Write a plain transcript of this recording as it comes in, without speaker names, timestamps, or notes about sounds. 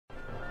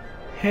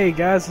Hey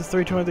guys, it's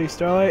 323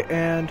 Starlight,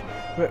 and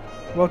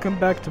welcome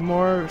back to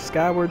more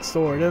Skyward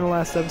Sword. In the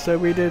last episode,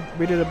 we did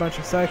a bunch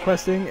of side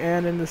questing,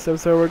 and in this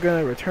episode, we're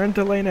gonna return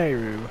to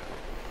Lanayru.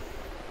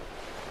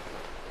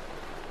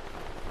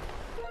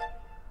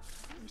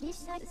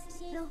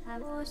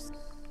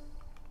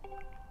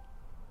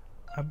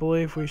 I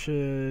believe we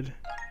should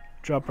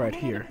drop right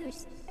here.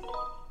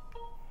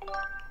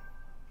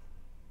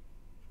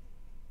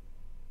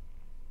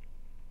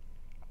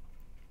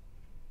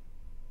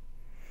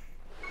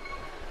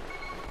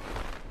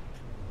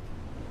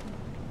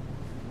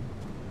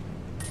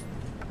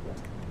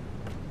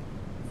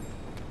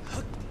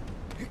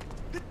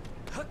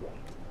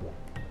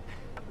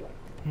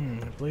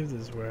 I believe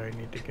this is where I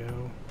need to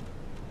go.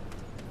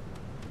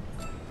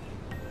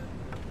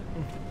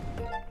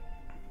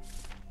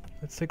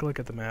 Let's take a look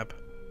at the map.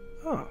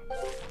 Oh,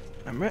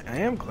 I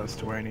am close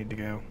to where I need to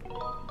go.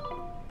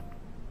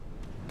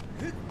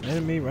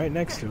 Enemy right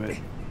next to it.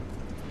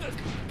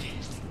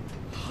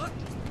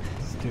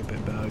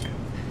 Stupid bug.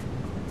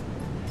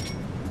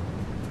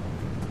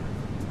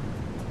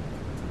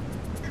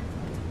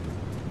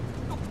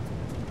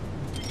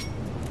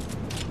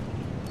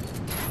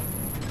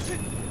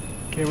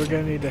 Okay, we're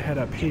gonna need to head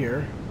up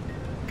here.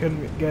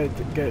 Couldn't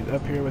get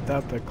up here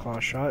without the claw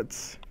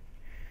shots.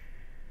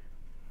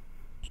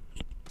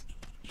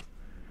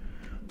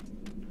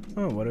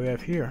 Oh, what do we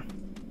have here?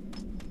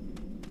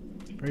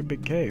 Very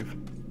big cave.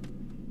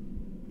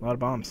 A lot of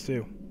bombs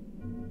too.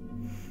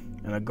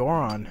 And a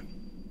Goron.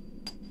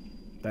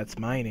 That's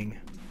mining.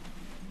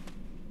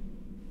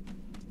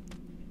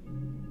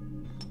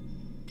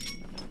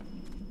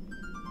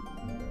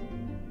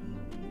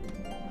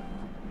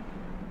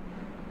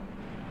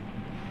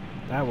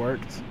 That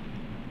worked.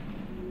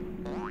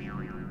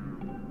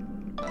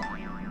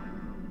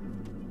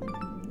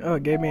 Oh,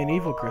 it gave me an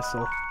evil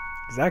crystal.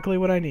 Exactly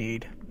what I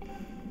need.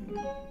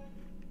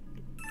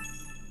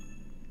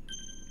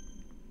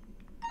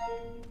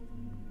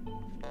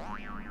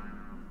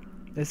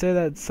 They say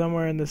that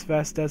somewhere in this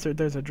vast desert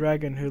there's a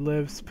dragon who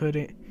loves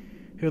putting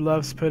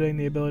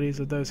the abilities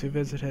of those who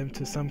visit him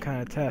to some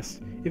kind of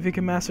test. If you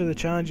can master the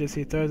challenges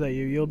he throws at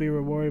you, you'll be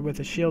rewarded with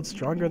a shield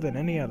stronger than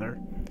any other.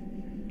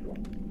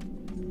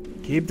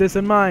 Keep this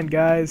in mind,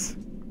 guys.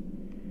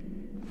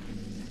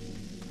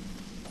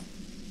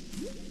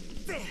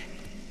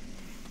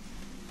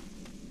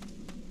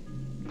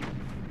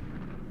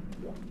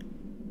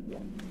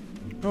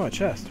 Oh, a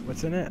chest.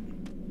 What's in it?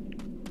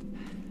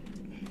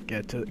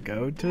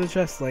 Go to the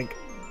chest link.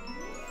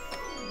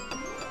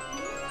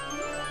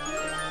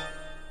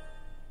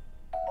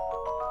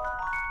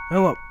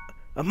 Oh,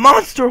 a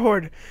monster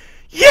horde!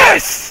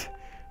 Yes!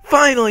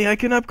 Finally, I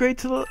can upgrade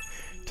to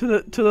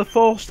the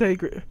full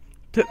sacred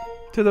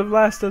to the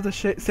last of the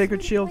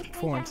sacred shield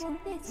forms.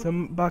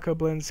 Some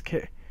bokoblins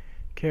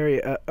carry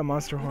a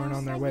monster horn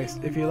on their waist.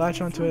 If you latch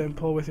onto it and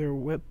pull with your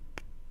whip.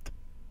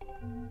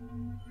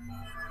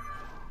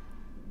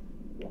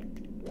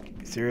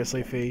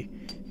 Seriously, Fee?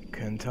 You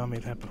couldn't tell me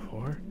that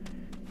before?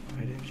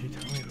 Why didn't you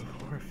tell me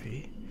before,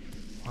 Fee?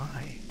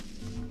 Why?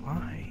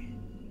 Why?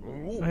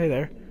 Oh, hey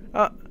there.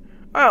 I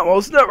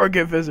almost never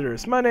get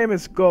visitors. My name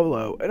is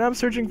Golo, and I'm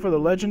searching for the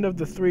legend of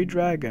the three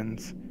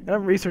dragons. And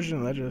I'm researching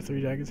the legend of the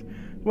three dragons,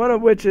 one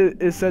of which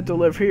is said to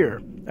live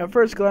here. At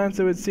first glance,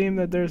 it would seem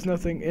that there's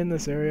nothing in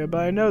this area,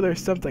 but I know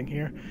there's something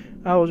here.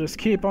 I will just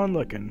keep on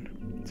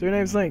looking. So your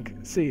name's Link.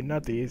 See,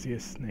 not the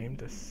easiest name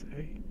to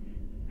say.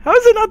 How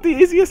is it not the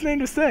easiest name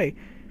to say?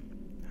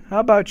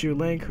 How about you,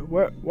 Link?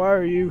 Why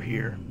are you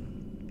here?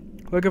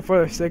 Looking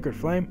for the sacred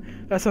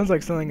flame? That sounds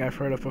like something I've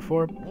heard of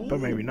before,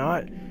 but maybe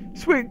not.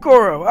 Sweet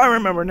Goro, I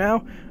remember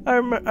now. I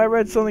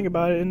read something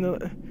about it in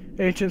the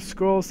ancient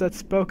scrolls that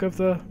spoke of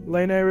the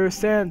Lanayru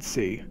Sand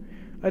Sea.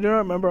 I don't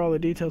remember all the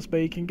details, but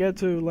you can get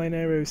to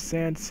Lanayru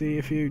Sand Sea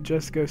if you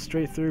just go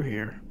straight through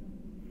here.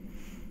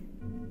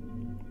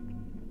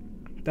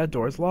 That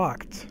door's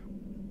locked.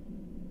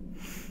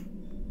 If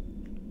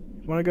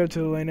you want to go to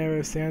the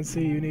Lanayru Sand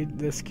Sea, you need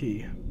this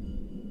key.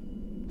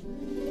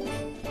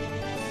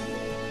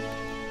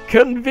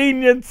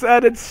 Convenience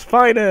at its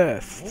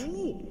finest!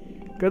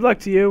 Good luck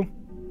to you.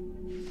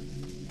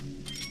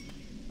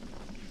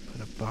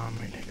 Put a bomb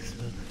right next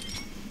to it.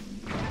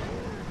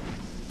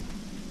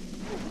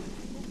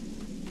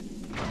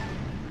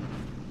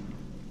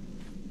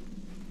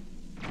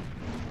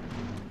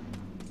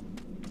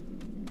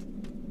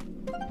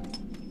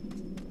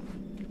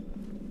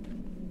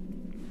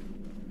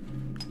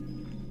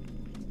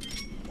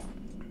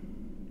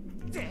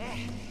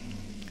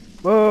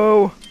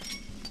 Whoa!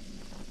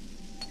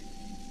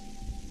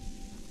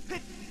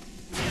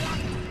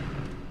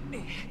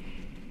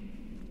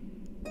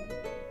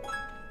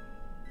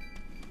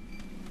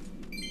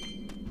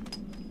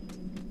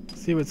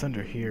 See what's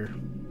under here.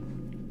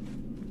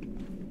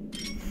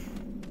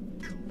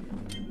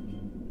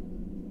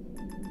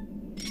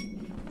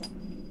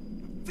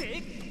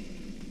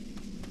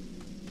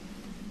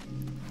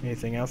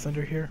 Anything else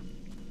under here?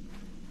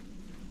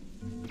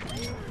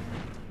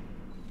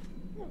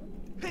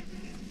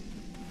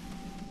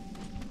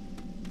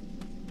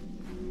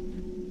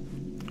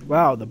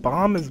 Wow, the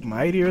bomb is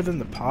mightier than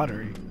the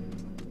pottery.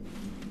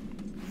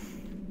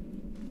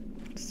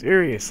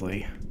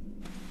 Seriously.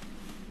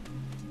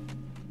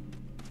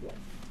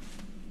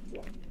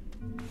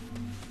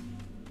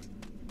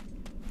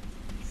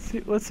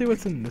 Let's see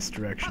what's in this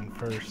direction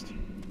first.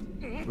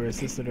 Or is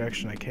this the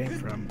direction I came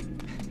from?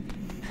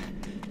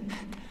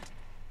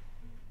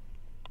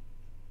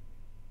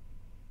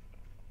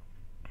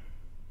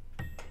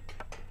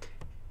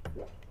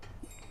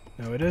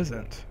 No, it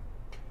isn't.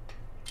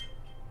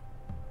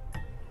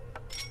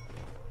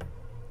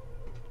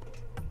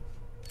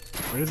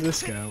 Where does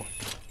this go?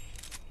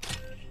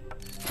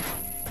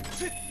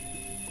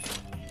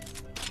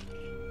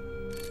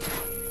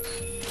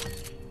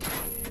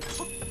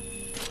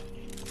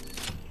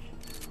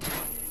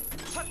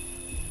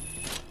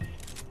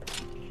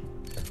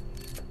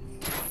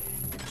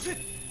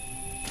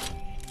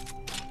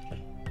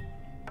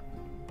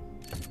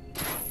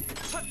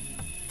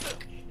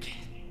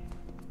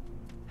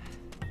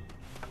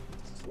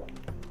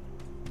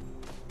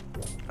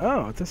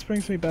 Oh, this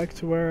brings me back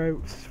to where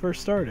I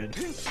first started.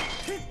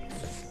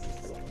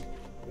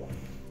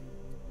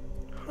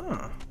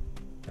 Huh.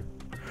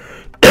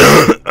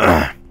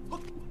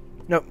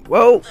 No,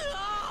 whoa!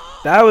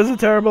 That was a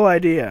terrible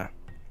idea.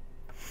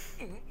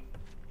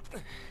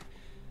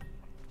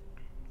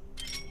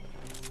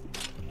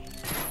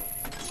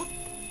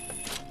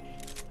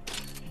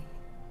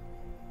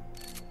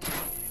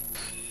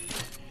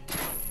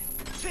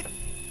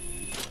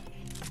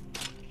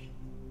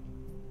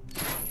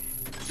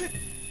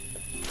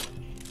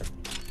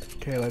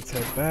 Okay, let's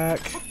head back.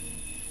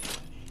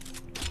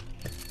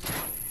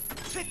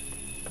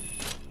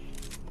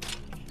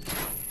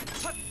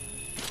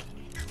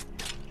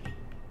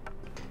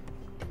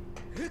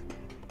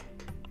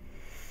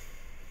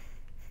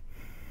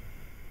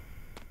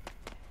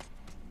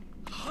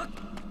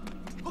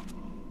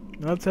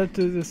 Let's head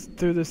to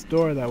through this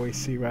door that we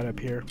see right up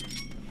here.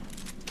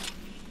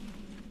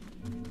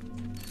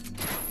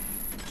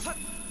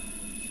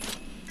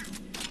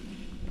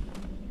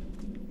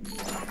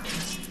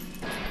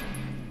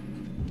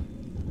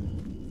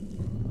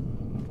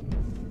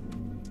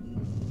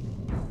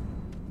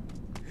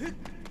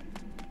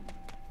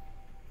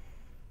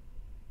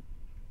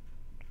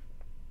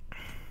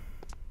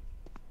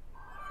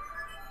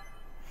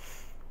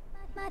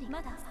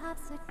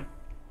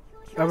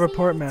 A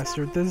report,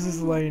 Master. This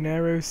is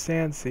Laineru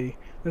Sand Sea.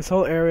 This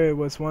whole area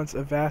was once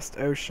a vast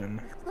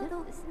ocean.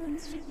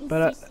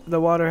 But the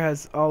water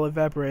has all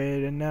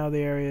evaporated, and now the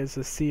area is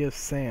a sea of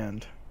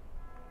sand.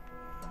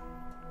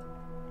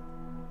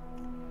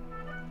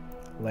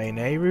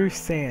 Laineru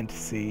Sand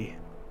Sea.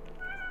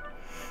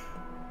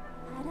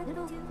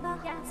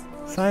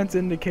 Signs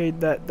indicate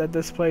that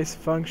this place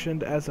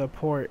functioned as a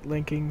port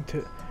linking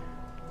to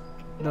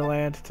the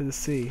land to the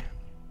sea.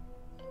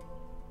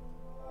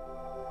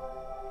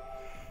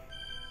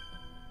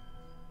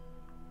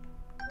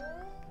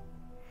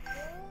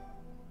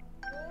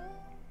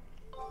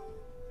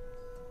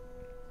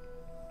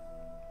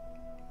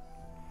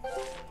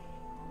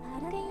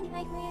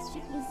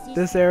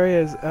 This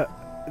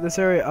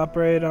area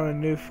operated on a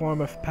new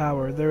form of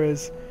power. There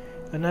is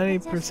a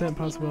 90%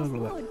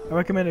 possibility. I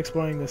recommend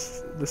exploring the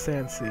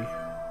Sand Sea.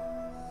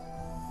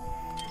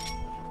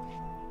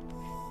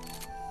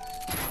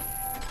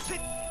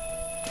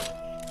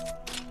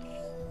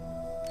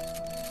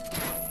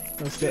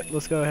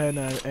 Let's go ahead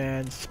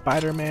and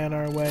Spider-Man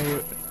our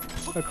way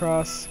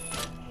across.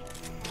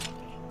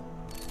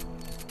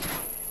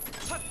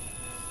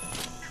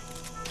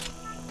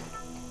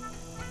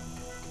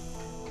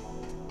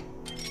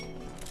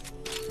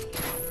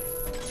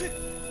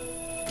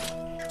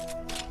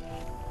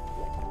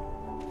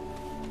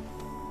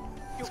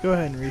 Let's go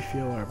ahead and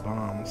refuel our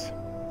bombs.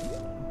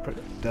 We're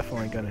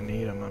definitely gonna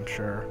need them, I'm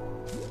sure.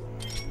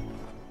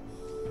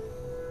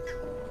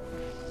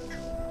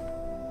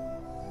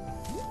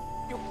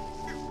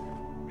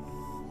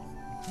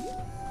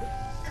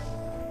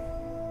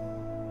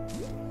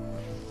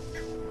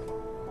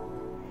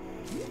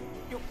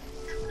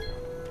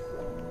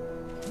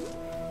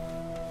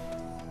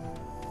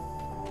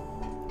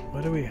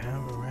 What do we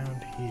have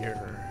around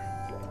here?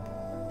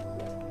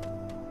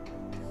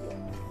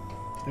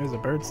 There's a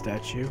bird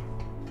statue.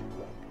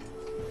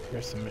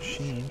 There's some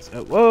machines.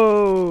 Oh,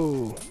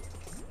 whoa!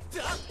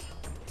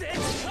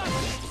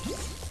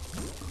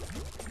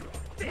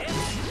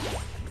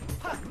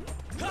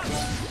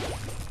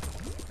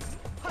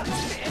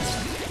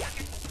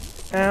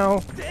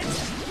 Ow!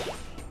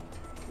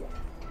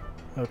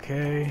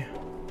 Okay.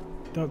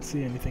 Don't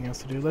see anything else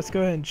to do. Let's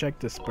go ahead and check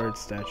this bird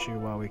statue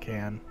while we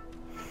can.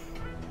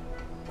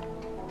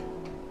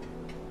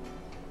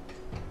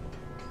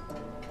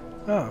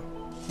 Oh,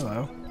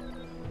 hello.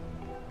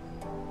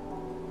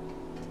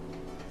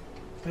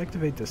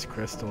 Activate this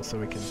crystal so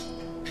we can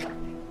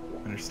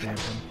understand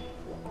him.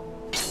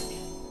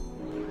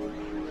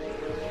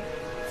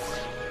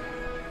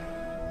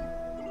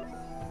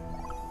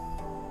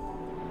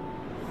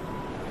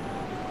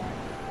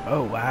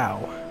 Oh,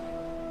 wow.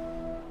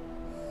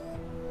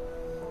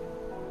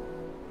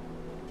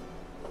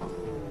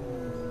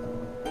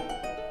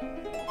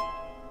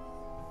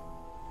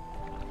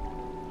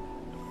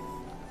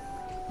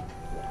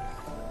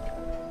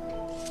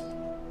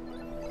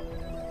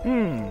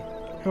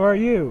 Who are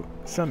you?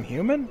 Some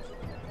human?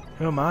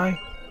 Who am I?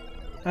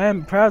 I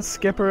am proud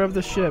skipper of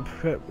the ship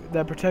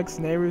that protects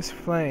Nehru's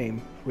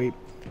flame. Wait,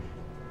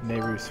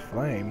 Nehru's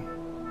flame?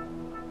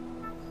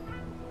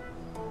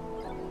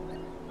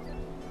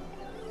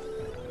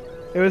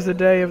 It was the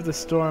day of the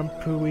storm,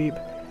 Pooweep.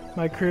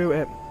 My crew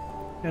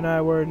and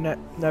I were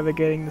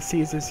navigating the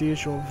seas as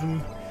usual.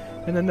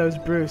 And then those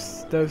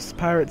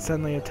pirates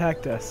suddenly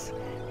attacked us.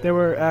 They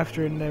were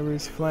after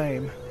Nehru's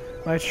flame.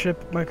 My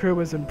crew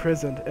was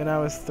imprisoned, and I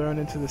was thrown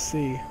into the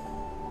sea.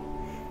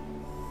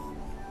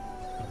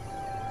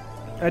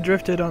 I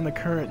drifted on the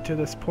current to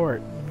this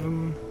port.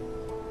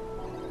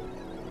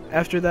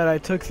 After that, I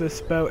took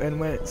this boat and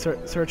went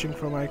searching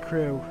for my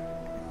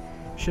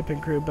ship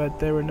and crew, but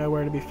they were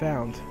nowhere to be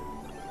found.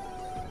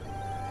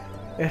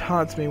 It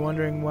haunts me,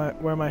 wondering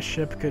where my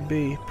ship could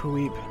be,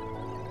 Pooweep.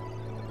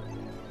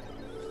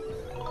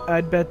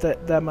 I'd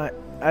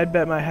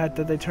bet my hat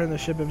that they turned the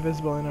ship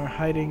invisible and are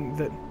hiding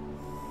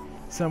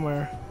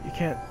somewhere. You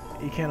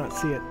cannot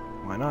see it.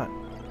 Why not?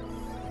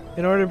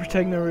 In order to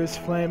protect Nehru's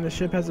flame, the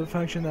ship has a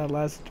function that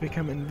allows it to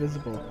become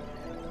invisible.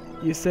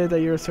 You say that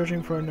you are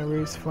searching for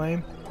Nehru's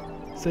flame,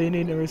 so you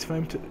need Nehru's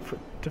flame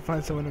to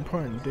find someone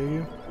important, do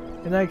you?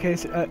 In that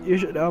case, you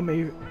should help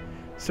me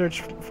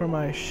search for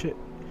my ship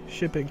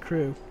and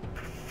crew.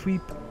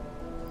 Fweep.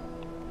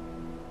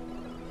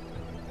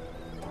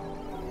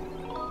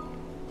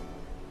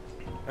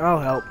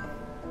 I'll help.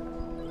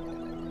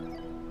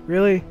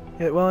 Really?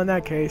 Yeah, well, in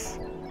that case,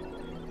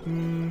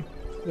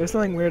 there's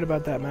something weird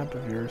about that map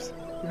of yours.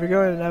 If you're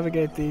going to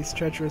navigate these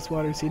treacherous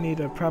waters, you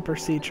need a proper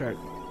sea chart.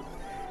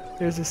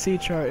 There's a sea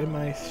chart in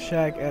my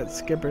shack at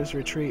Skipper's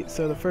Retreat,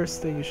 so the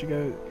first thing you should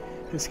go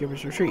to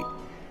Skipper's Retreat.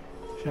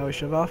 Shall we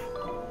shove off?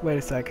 Wait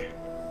a sec.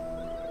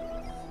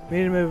 We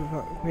need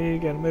to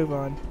get a move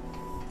on.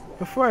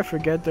 Before I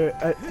forget,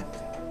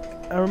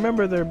 I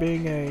remember there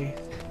being a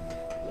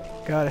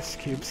goddess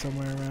cube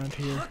somewhere around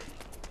here.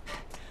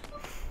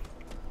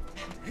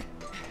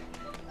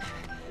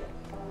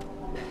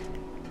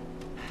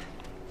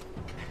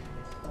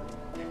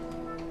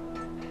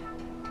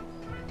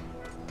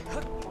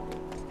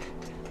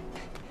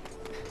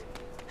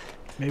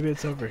 Maybe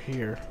it's over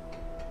here.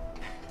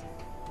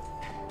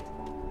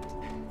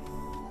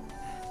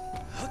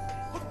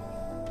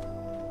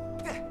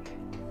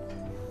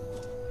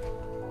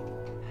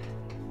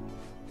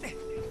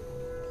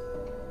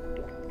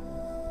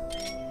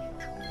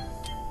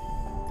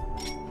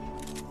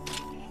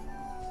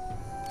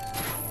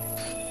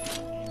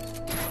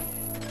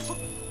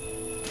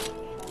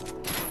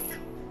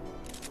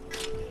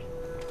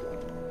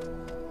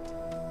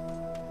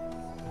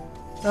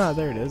 Ah,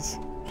 there it is.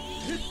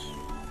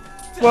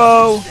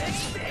 Whoa!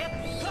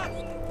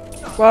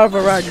 Lava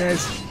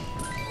Arachnids.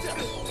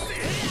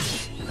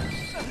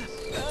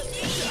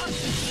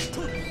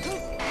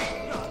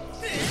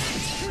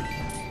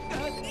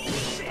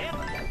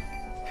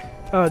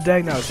 Oh,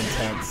 dang, that was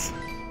intense.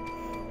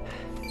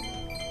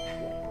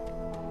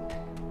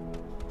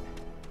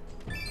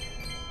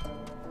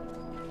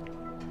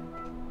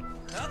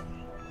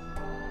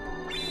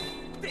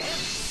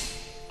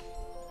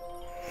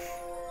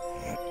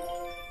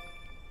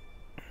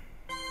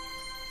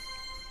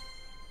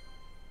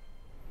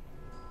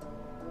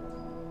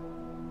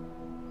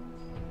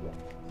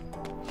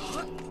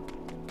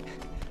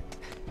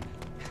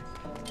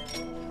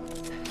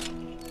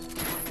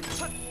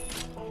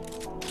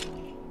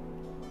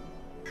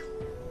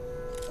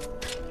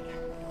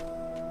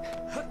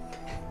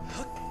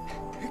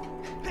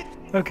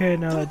 Okay,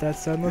 now that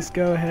that's done, let's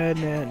go ahead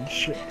and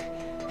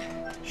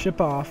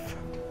ship off.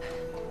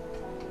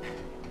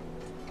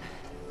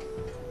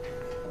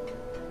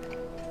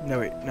 No,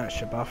 wait, not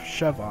ship off,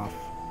 shove off.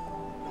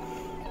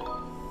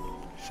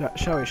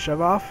 Shall we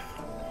shove off?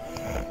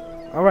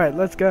 Alright,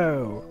 let's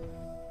go.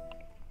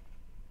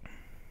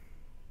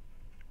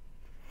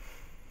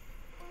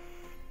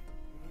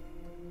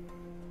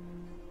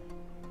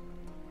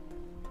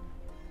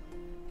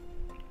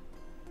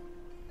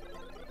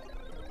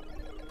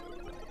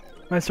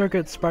 My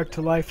circuit sparked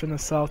to life in the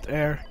soft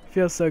air.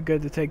 Feels so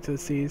good to take to the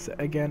seas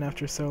again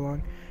after so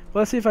long.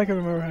 But let's see if I can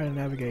remember how to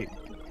navigate.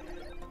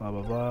 Blah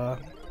blah blah.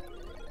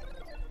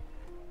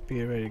 Be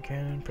a ready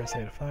cannon, press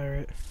A to fire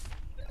it.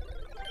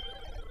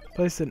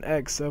 Place an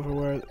X over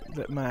where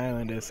my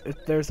island is.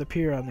 There's a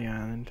pier on the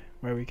island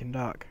where we can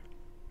dock.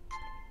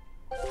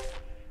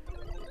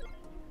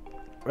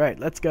 Right,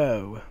 let's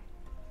go.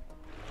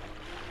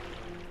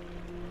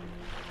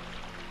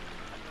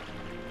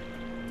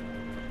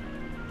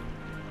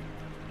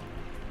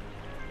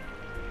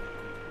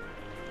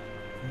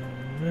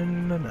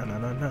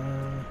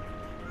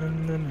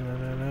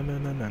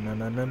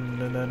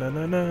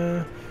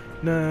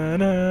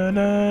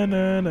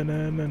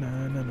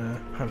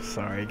 I'm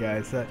sorry,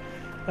 guys.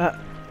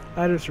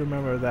 I just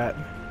remember that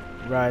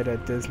ride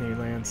at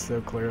Disneyland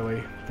so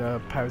clearly.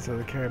 The Pirates of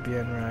the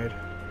Caribbean ride.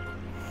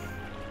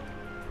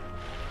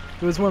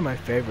 It was one of my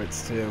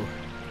favorites too.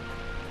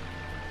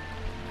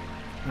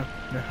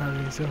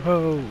 So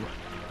ho,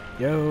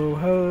 yo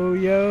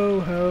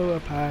ho, a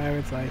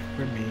pirate's life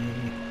for me.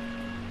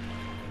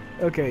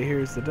 Okay,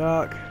 here's the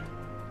dock.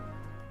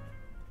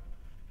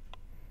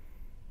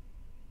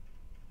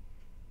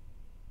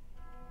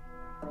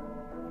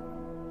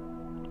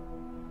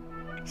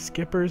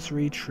 Skipper's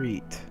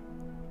Retreat.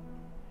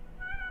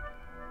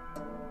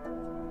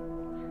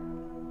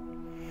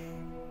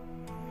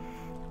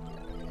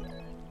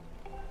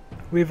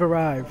 We've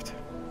arrived.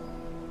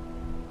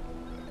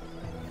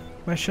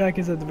 My shack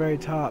is at the very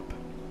top.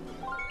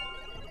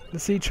 The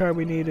sea chart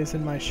we need is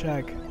in my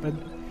shack, but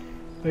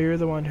you're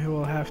the one who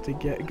will have to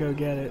go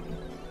get it.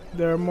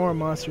 There are more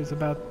monsters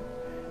about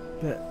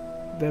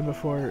than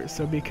before,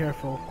 so be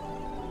careful.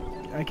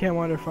 I can't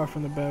wander far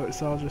from the boat,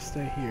 so I'll just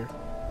stay here.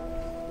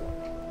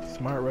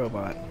 Smart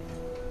robot.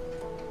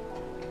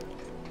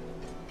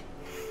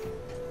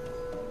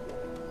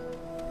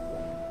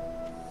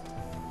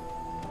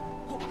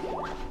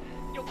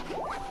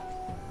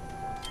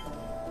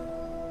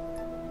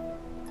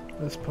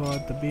 Let's pull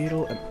out the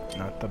beetle.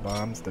 Not the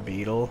bombs, the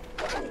beetle.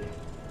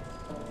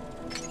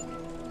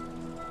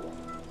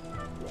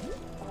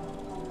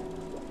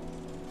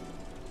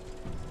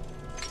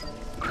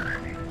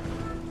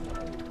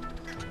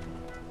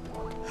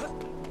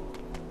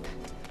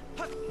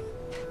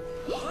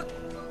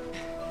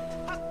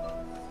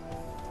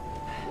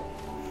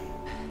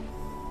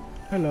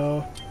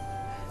 Hello.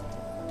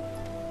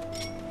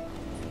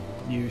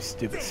 You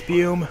stupid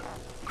spume.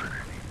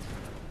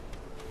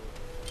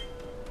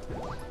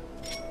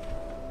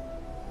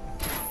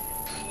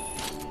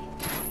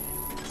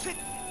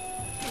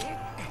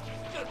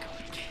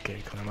 Okay,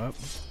 climb up.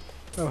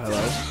 Oh,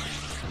 hello.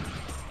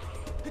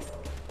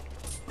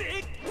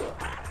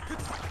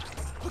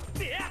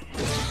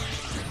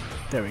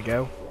 There we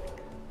go.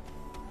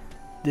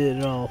 Did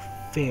it all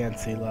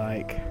fancy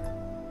like.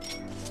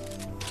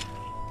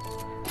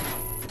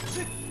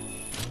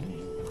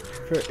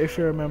 If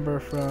you remember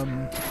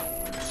from...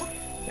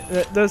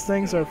 those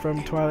things are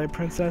from Twilight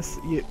Princess.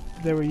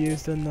 They were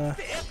used in the...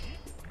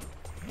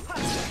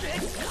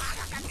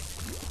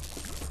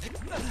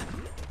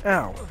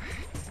 Ow.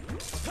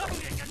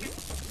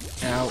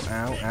 Ow,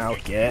 ow, ow.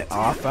 Get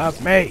off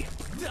of me!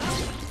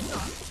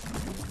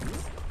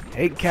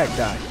 Hate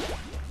cacti.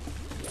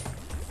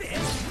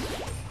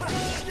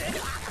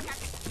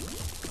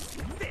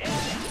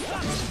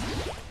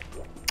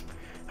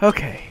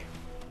 Okay.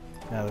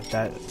 Now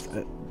that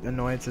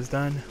annoyance is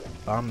done,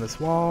 bomb this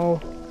wall.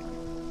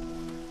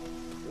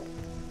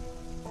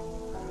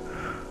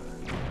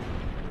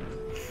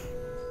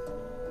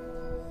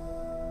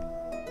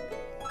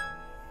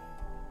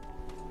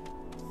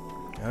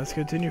 Now let's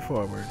continue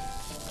forward.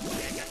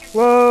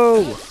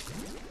 Whoa!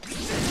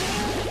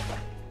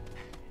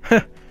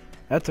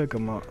 That took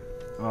them all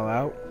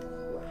out.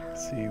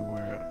 Let's see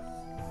where...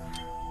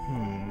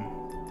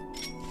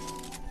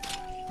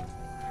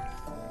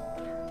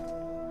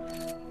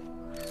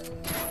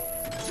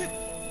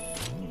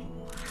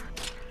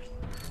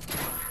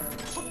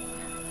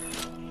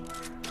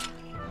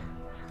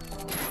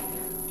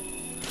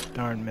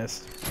 Darn,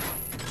 missed.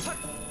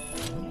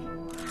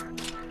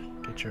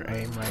 Get your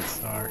aim right,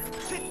 Star.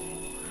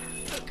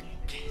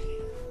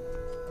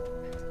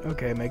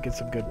 Okay, making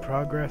some good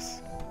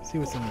progress. See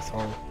what's in this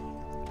hole.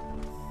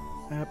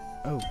 Yep.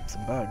 Oh,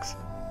 some bugs.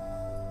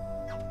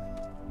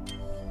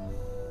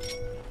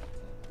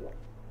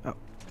 Oh,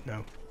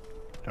 no.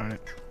 Darn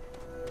it.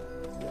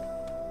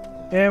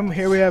 And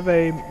here we have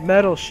a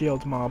metal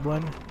shield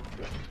moblin.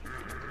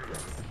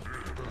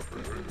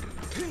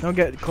 Don't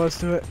get close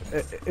to it.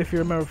 If you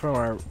remember from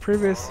our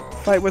previous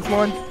fight with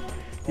one,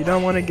 you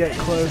don't want to get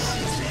close.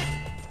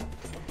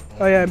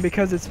 Oh yeah, and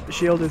because its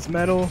shield is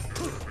metal,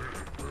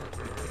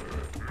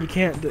 you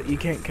can't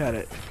cut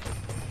it.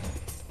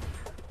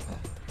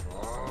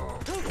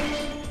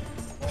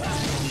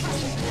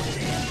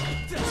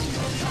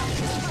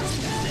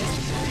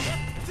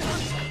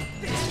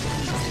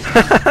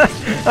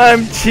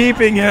 I'm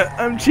cheating him.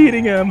 I'm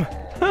cheating him.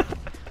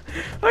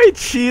 I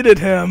cheated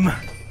him.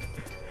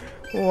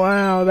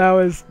 Wow, that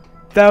was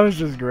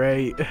just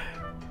great.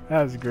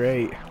 That was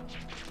great.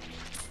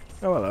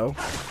 Oh, hello.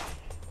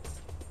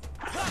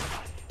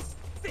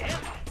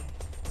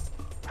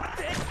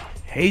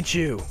 Hate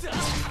you.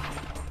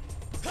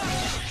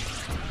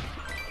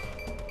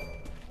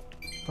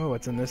 Oh,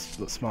 what's in this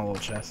small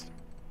little chest?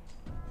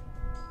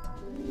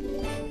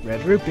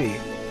 Red rupee.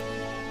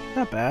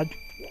 Not bad.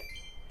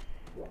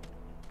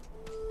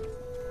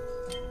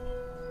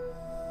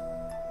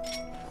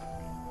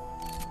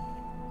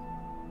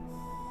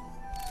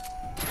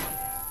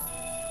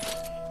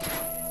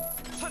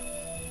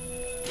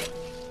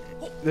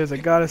 There's a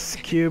goddess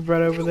cube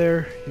right over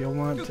there. We'll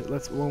want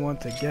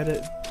to get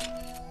it.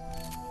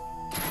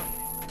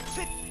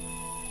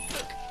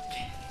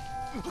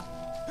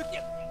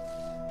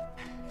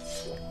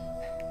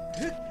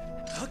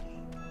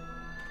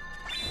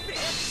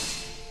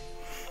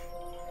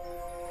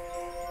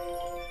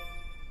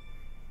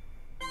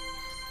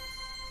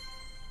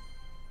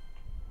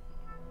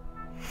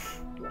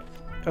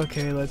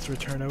 Okay, let's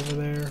return over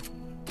there.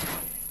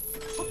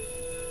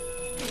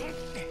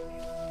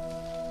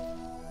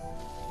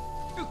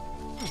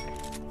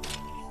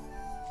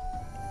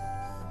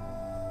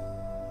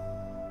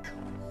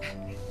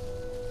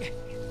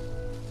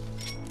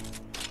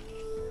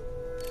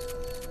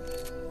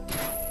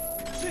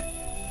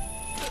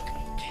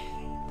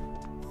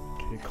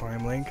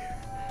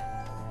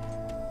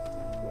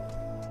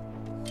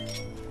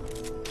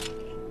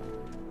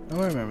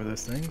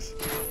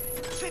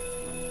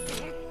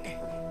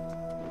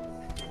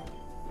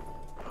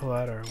 pull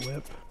out our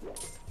whip.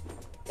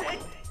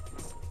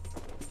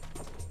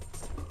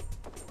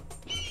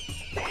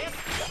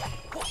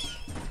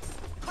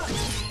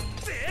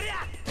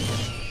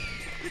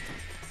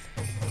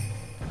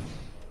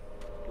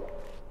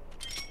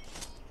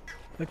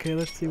 Okay,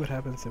 let's see what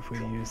happens if we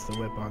use the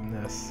whip on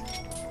this.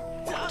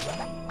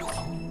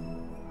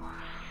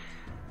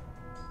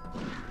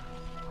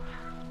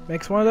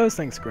 Makes one of those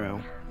things grow.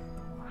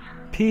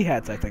 Pea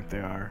hats, I think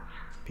there are.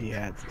 Pea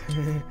hats.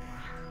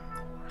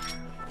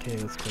 Okay,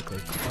 let's quickly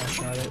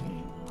crash at it.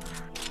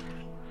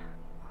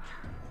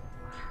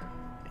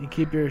 You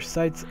keep your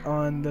sights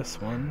on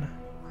this one.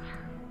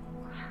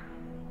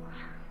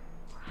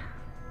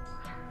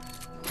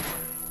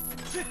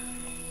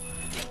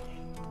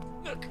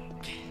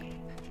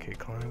 Okay,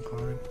 climb,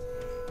 climb.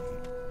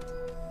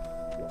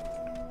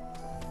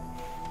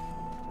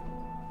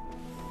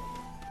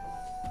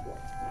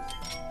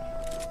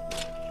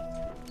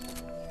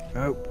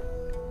 Oh,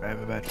 I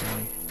have a bad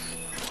feeling.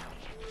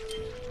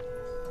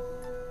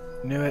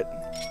 Knew it.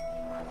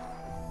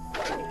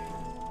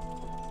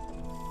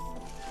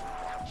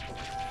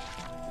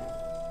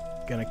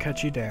 Gonna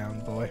cut you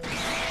down, boy.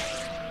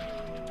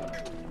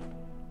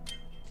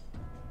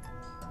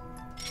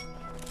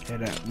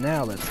 Okay,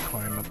 now let's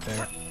climb up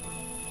there.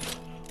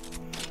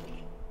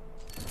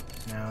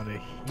 Now to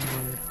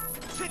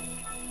here.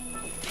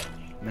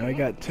 Now we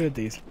got two of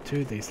these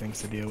things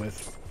to deal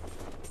with.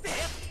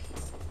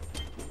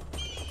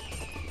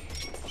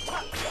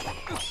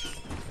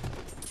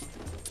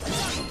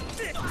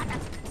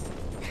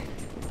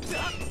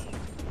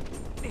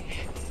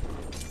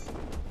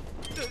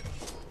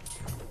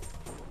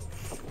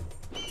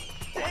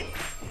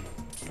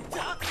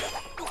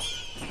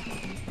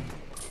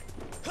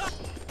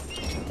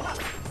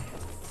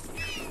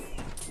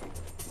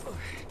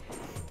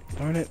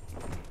 Darn it.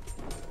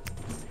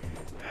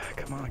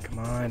 Come on, come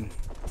on.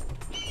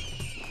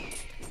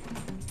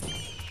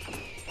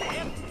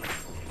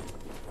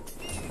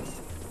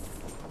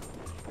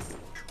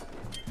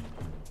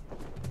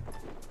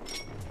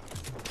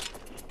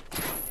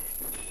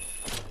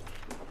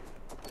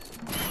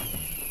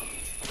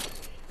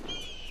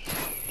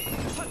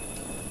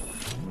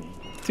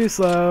 Too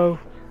slow.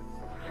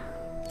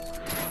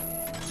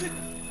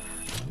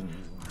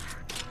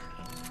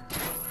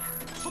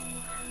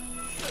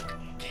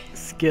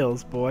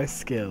 Skills, boy,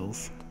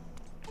 skills.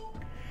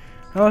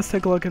 Now let's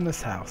take a look in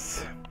this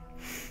house.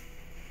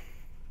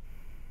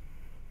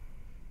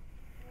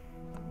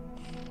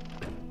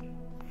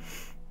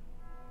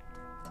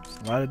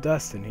 There's a lot of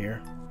dust in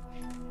here.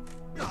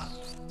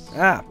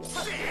 Ah!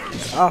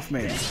 Off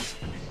me!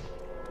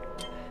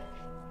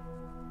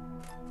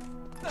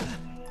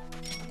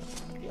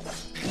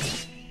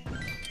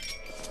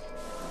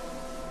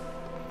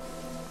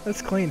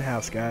 Let's clean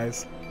house,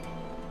 guys.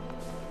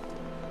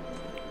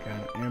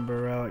 Got an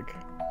amber relic.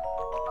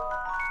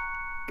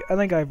 I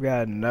think I've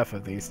got enough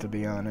of these, to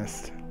be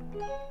honest.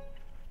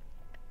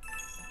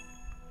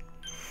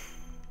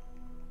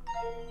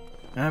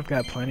 And I've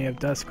got plenty of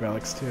dusk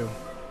relics too.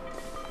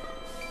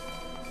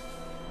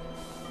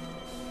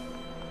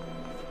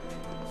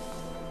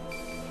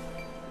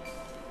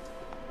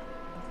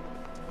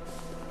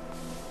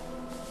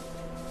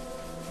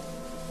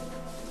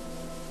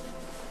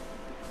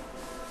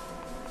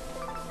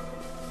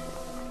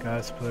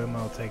 Goddess plume,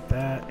 I'll take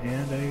that,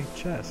 and a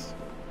chest.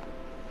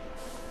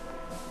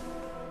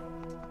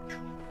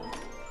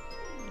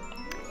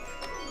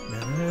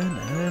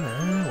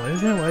 What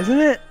is it? What isn't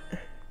it?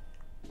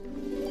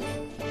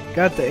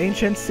 Got the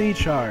ancient sea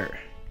chart.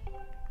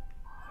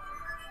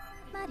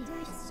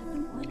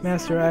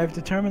 Master, I have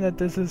determined that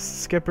this is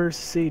Skipper's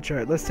sea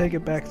chart. Let's take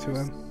it back to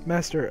him.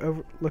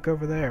 Master, look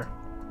over there.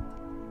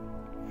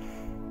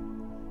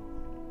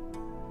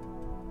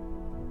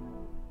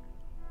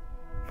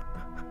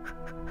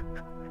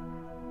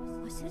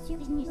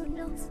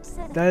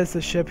 That is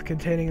the ship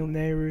containing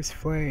Nehru's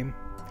flame.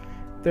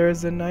 There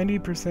is a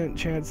 90%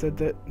 chance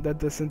that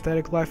the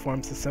synthetic life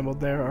forms assembled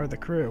there are the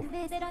crew.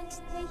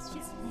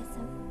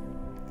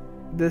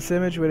 This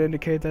image would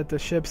indicate that the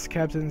ship's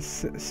captain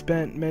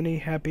spent many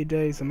happy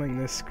days among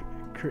this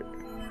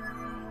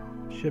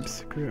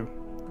ship's crew.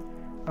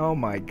 Oh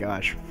my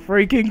gosh,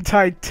 freaking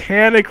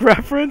Titanic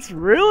reference?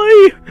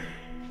 Really?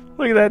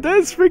 Look at that,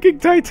 that's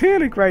freaking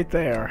Titanic right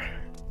there.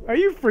 Are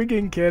you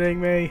freaking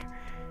kidding me?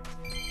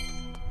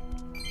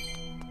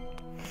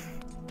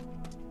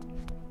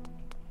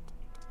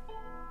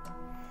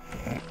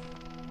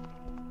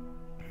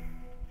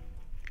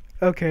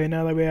 Okay,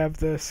 now that we have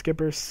the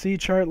Skipper's sea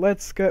chart,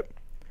 let's go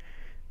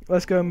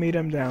meet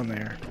him down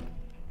there.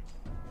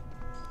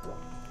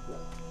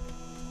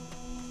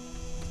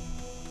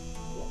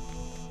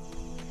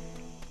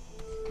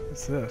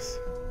 What's this?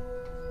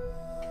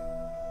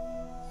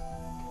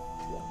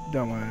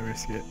 Don't want to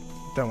risk it.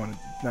 Don't want to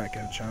not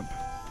get a jump.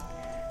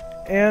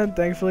 And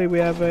thankfully we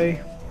have a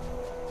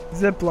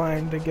zip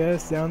line to get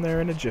us down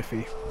there in a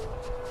jiffy.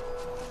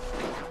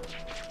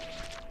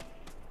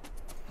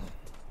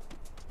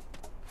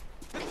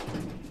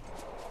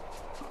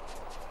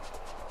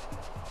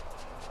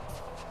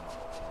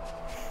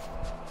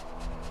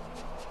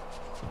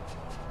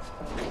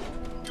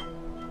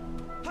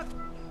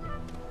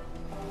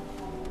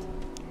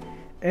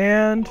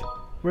 And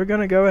we're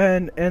going to go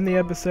ahead and end the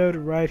episode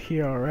right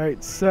here,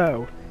 alright?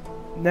 So,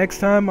 next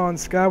time on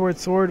Skyward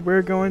Sword,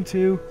 we're going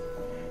to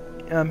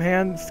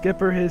hand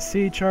Skipper his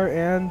sea chart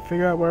and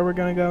figure out where we're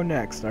going to go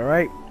next,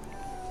 alright?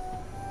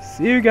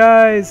 See you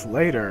guys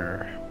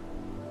later.